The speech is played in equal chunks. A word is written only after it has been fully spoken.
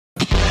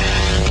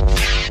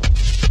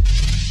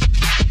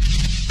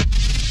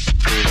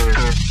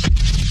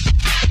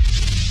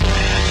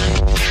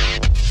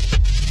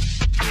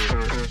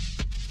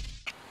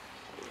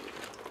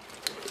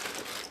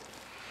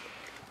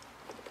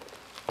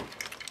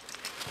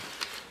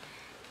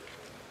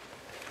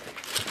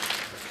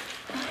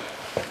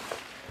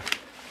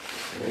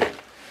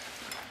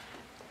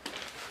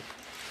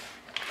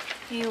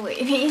Hey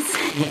ladies.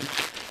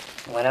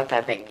 What up,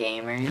 epic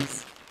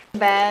gamers?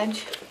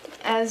 Badge,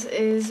 as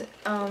is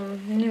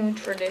new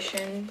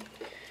tradition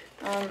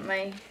on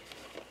my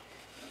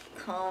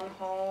con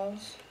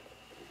hauls.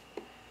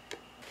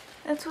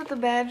 That's what the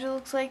badge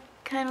looks like.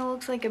 Kind of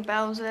looks like a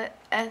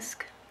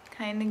Bowsette-esque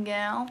kind of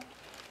gal.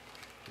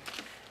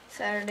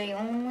 Saturday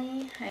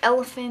only.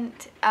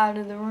 Elephant out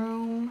of the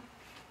room.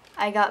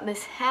 I got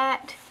this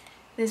hat.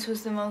 This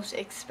was the most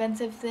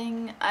expensive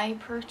thing I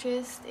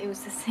purchased. It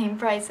was the same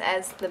price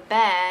as the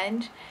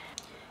badge.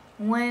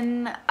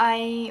 When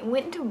I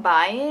went to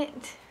buy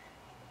it,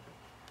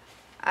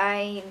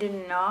 I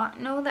did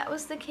not know that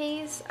was the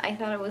case. I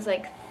thought it was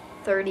like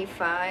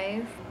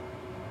 $35.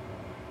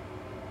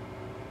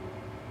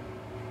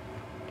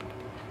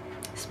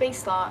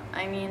 Space thought,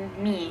 I mean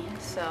me,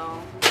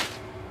 so.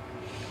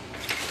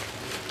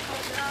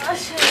 Oh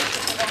gosh.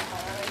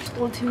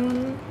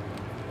 Splatoon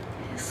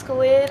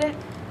squid,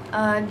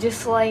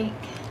 just like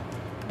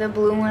the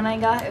blue one I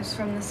got. It was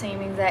from the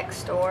same exact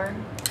store.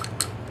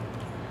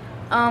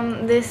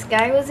 This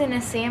guy was in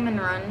a salmon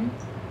run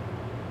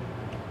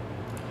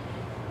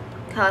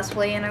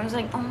cosplay, and I was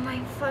like, oh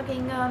my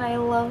fucking god, I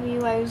love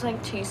you. I was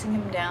like chasing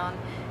him down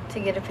to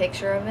get a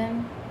picture of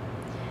him.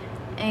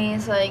 And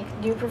he's like,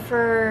 do you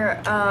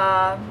prefer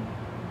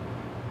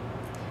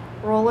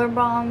roller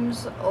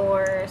bombs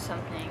or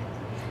something?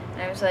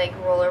 And I was like,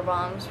 roller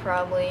bombs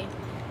probably.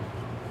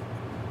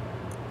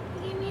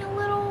 He gave me a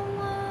little,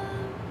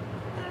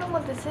 I don't know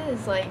what this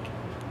is, like,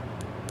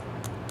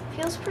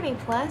 feels pretty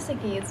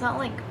plasticky. It's not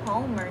like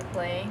polymer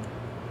clay.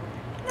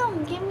 No,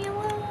 give me a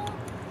little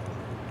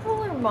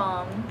roller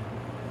bomb.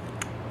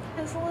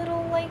 Has a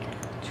little, like,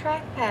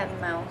 trackpad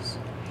mouse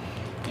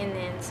in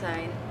the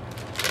inside.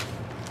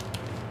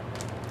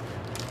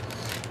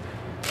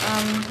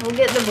 We'll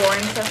get the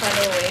boring stuff out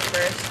of the way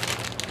first.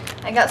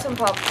 I got some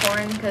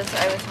popcorn because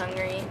I was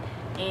hungry,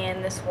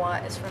 and this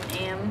Watt is from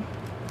Am.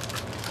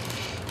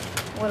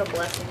 What a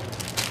blessing.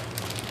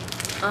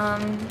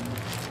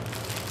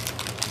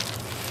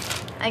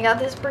 I got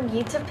this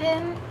Brigitte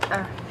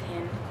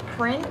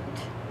print.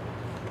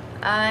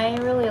 I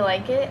really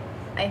like it.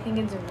 I think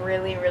it's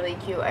really, really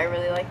cute. I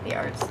really like the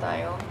art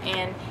style.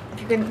 And if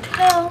you couldn't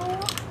tell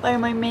by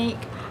my make,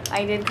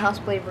 I did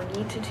cosplay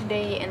Brigitte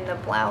today in the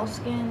blouse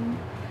skin.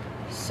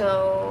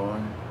 So,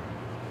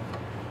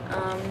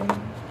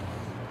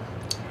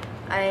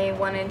 I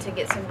wanted to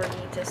get some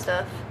Brigitte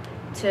stuff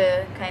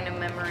to kind of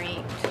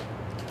commemorate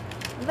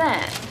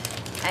that.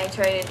 I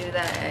try to do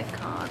that at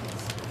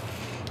cons.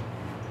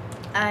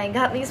 I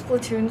got these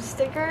Splatoon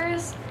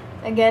stickers,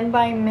 again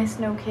by Miss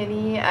No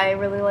Kitty. I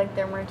really like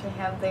their merch. I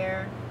have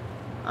their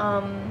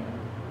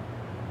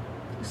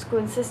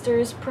Squid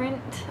Sisters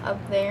print up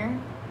there.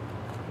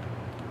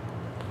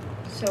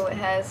 So it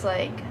has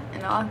like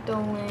an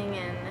Octoling,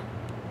 and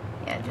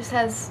yeah, it just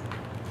has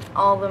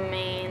all the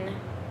main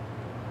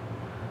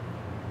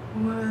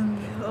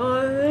ones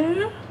on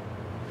there.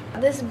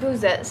 This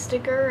Boozette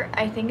sticker,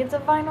 I think it's a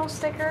vinyl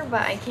sticker,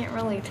 but I can't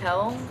really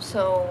tell,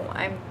 so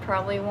I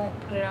probably won't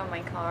put it on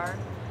my car.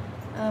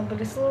 But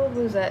it's a little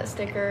Boozette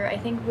sticker. I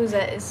think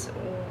Boozette is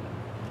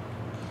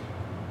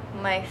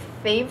my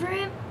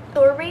favorite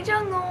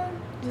Sorbetjungle,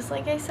 just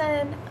like I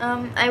said.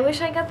 I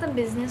wish I got the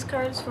business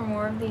cards for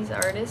more of these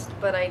artists,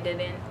 but I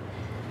didn't,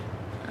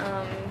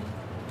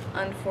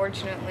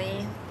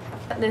 unfortunately.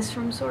 This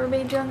from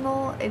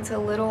Sorbetjungle, it's a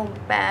little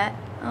bat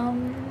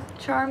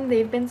charm.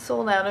 They've been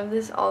sold out of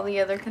this all the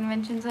other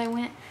conventions I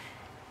went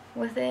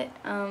with it.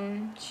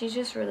 She's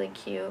just really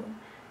cute,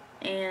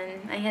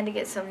 and I had to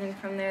get something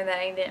from there that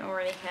I didn't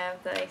already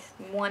have that I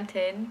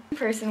wanted. The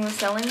person was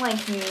selling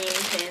like meme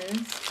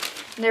pins.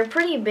 They're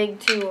pretty big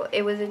too.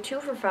 It was a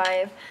 2 for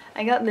 $5.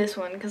 I got this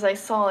one because I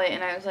saw it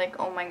and I was like,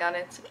 oh my god,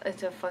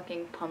 it's a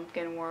fucking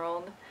pumpkin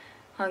world.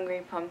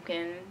 Hungry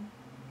pumpkin.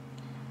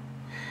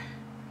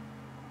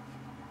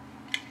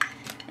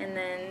 And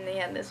then they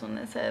had this one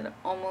that said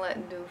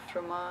omelette du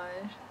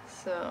fromage,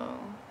 so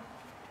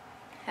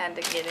had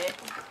to get it.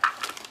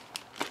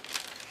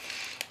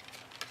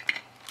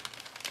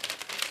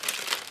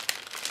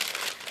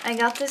 I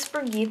got this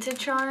Brigitte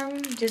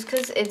charm just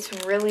because it's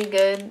really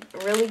good,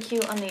 really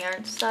cute on the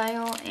art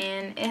style,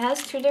 and it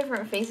has 2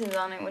 different faces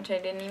on it, which I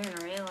didn't even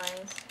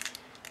realize.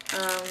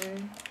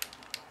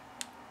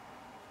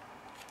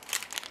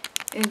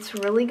 It's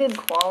really good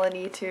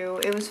quality too.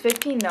 It was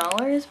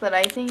 $15, but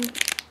I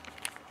think,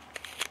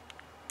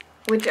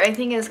 which I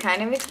think is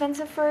kind of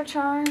expensive for a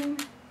charm,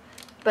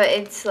 but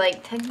it's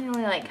like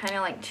technically like kind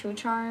of like 2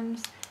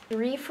 charms.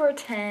 3 for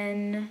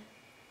 $10.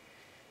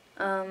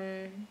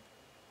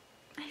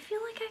 I feel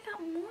like I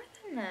got more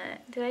than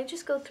that. Did I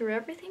just go through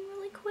everything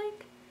really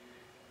quick?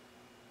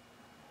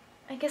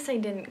 I guess I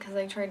didn't because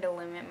I tried to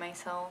limit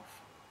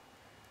myself.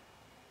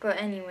 But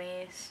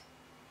anyways,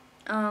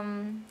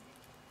 some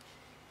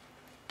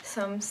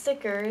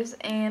stickers,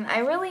 and I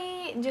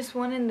really just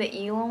wanted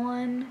the Ela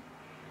one,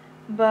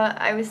 but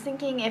I was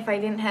thinking if I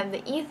didn't have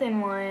the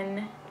Ethan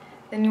one,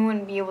 then you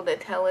wouldn't be able to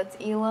tell it's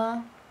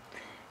Ela.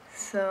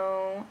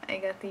 So I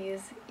got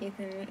these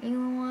Ethan and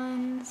Ela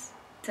ones.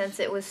 Since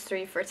it was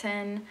 3 for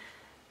 $10,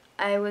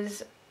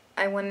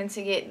 I wanted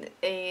to get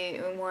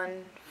a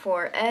one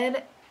for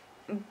Ed,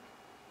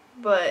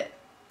 but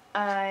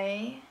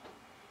I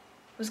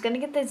was gonna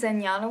get the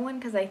Zenyatta one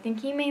because I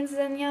think he means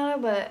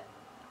Zenyatta, but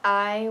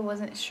I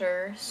wasn't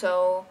sure,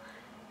 so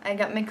I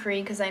got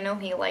McCree because I know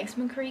he likes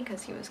McCree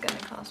because he was gonna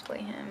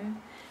cosplay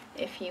him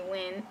if he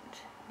went,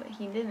 but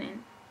he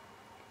didn't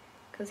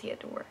because he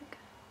had to work.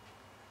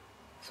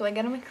 So I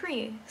got a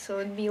McCree, so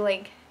it'd be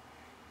like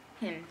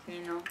him,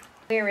 you know.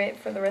 Wear it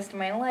for the rest of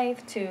my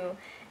life to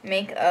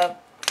make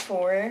up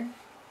for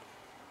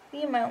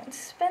the amount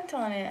spent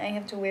on it. I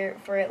have to wear it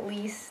for at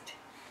least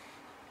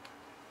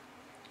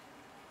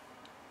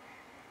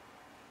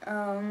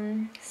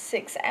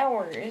 6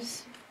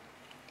 hours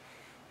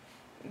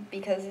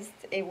because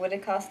it would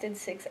have costed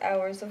 6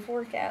 hours of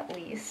work at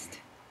least.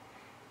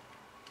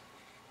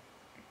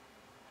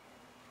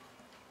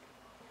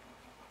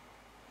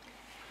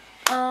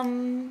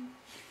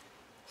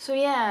 So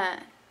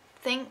yeah,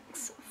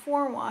 thanks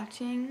for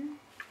watching.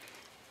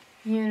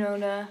 You know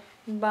to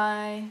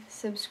bye,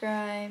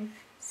 subscribe.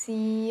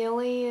 See you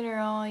later,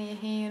 all you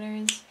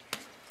haters.